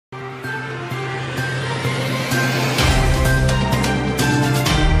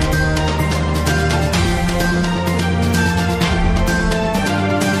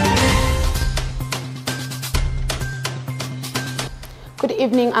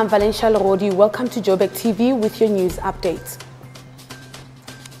evening, I'm Valencia Lorodi. Welcome to Joburg TV with your news updates.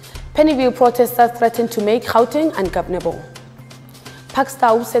 Pennyville protesters threatened to make Gauteng ungovernable.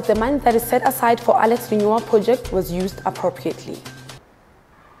 Pakstau said the money that is set aside for Alex Renewal project was used appropriately.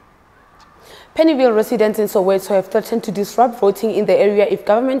 Pennyville residents in Soweto have threatened to disrupt voting in the area if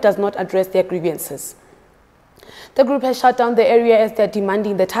government does not address their grievances. The group has shut down the area as they are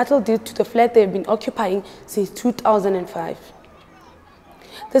demanding the title deed to the flat they have been occupying since 2005.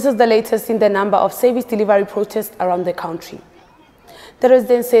 This is the latest in the number of service delivery protests around the country. The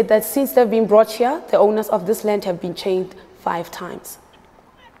residents said that since they've been brought here, the owners of this land have been changed 5 times.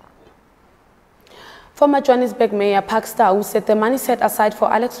 Former Johannesburg Mayor Pakstau said the money set aside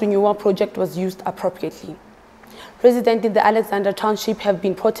for Alex Renewal project was used appropriately. Residents in the Alexander Township have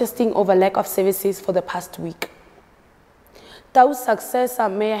been protesting over lack of services for the past week. Tau's successor,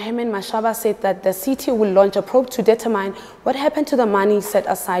 Mayor Herman Mashaba, said that the city will launch a probe to determine what happened to the money set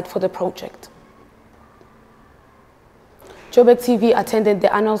aside for the project. Joburgtv attended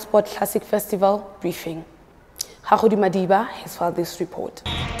the annual Sport Classic Festival briefing. Hahudi Madiba has filed this report.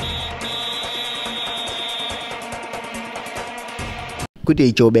 Good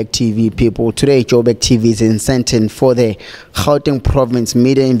day, Joburg TV people. Today, Joburg TV is in Sandton for the Gauteng Province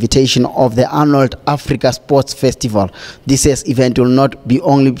Media Invitation of the annual Africa Sports Festival. This year's event will not be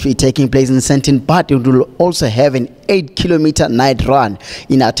only be taking place in Sandton, but it will also have an 8-kilometer night run.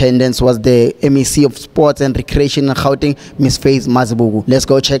 In attendance was the MEC of Sports and Recreation in Gauteng, Ms. Faith Mazibugu. Let's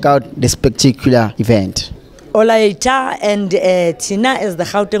go check out this spectacular event. Olaita and Tina as the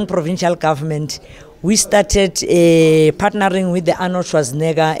Gauteng Provincial Government, we started partnering with the Arnold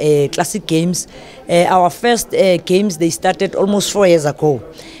Schwarzenegger Classic Games. Our first games, they started almost 4 years ago.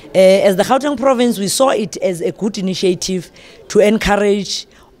 As the Gauteng Province, we saw it as a good initiative to encourage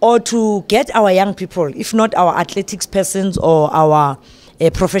or to get our young people, if not our athletics persons or our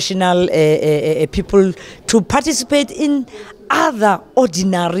professional people, to participate in other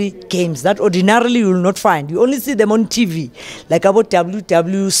ordinary games that ordinarily you will not find. You only see them on TV, like about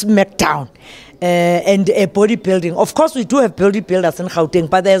WW SmackDown. And bodybuilding. Of course, we do have bodybuilders in Gauteng,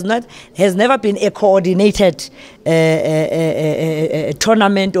 but there has never been a coordinated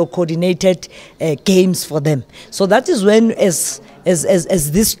tournament or coordinated games for them. So that is when, as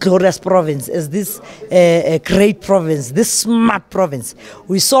this glorious province, as this great province, this smart province,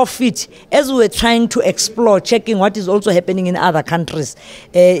 we saw fit, as we were trying to explore, checking what is also happening in other countries.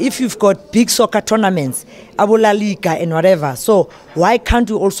 If you've got big soccer tournaments, Abu La Liga and whatever, so why can't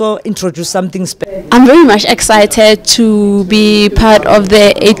we also introduce something special? I'm very much excited to be part of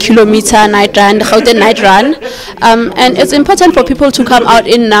the 8-kilometer night run, the Gauteng night run. And it's important for people to come out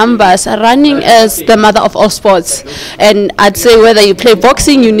in numbers. Running is the mother of all sports. And I'd say whether you play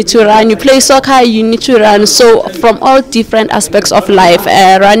boxing, you need to run. You play soccer, you need to run. So from all different aspects of life,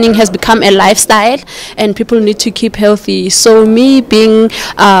 running has become a lifestyle and people need to keep healthy. So me being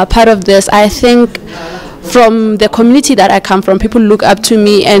part of this, I think from the community that I come from, people look up to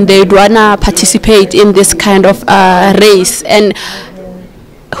me and they want to participate in this kind of race. And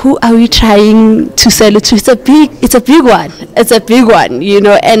who are we trying to sell it to? It's a big one. It's a big one, you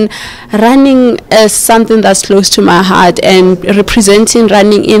know, and running is something that's close to my heart, and representing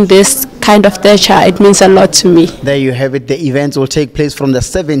running in this kind of stature, it means a lot to me. There you have it. The events will take place from the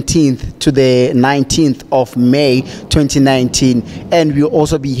 17th to the 19th of May 2019, and we'll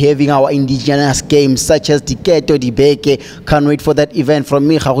also be having our indigenous games such as the Keto, the Beke. Can't wait for that event. From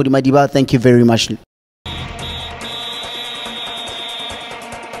me, Hahudi Madiba, thank you very much.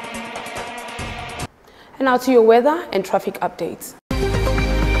 And now to your weather and traffic updates.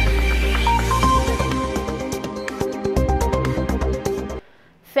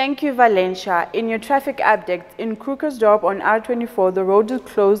 Thank you, Valencia. In your traffic update, in Krugersdorp on R24, the road is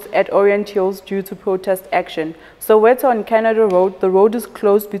closed at Orient Hills due to protest action. Soweto on Canada Road, the road is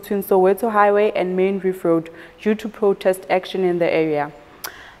closed between Soweto Highway and Main Reef Road due to protest action in the area.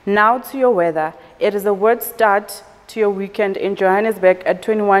 Now to your weather. It is a wet start to your weekend in Johannesburg at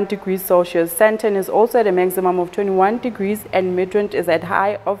 21 degrees Celsius. Sandton is also at a maximum of 21 degrees and Midrand is at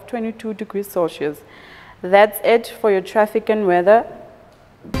high of 22 degrees Celsius. That's it for your traffic and weather.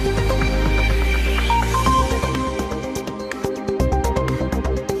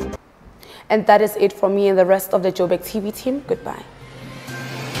 And that is it for me and the rest of the Joburg TV team. Goodbye.